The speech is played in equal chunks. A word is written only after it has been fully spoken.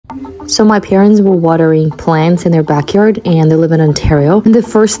So my parents were watering plants in their backyard and they live in Ontario. And the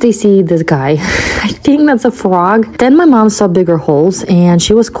first they see this guy, I think that's a frog. Then my mom saw bigger holes and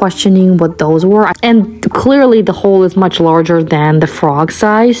she was questioning what those were. And clearly the hole is much larger than the frog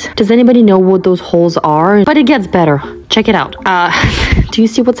size. Does anybody know what those holes are? But it gets better. Check it out. Do you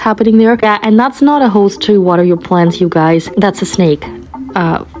see what's happening there? Yeah, and that's not a hose to water your plants, you guys. That's a snake.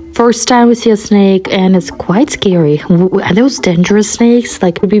 First time we see a snake and it's quite scary. Are those dangerous snakes?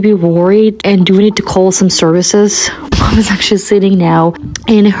 Like, would we be worried? And do we need to call some services? Mom is actually sitting now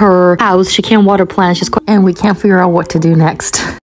in her house. She can't water plants. And we can't figure out what to do next.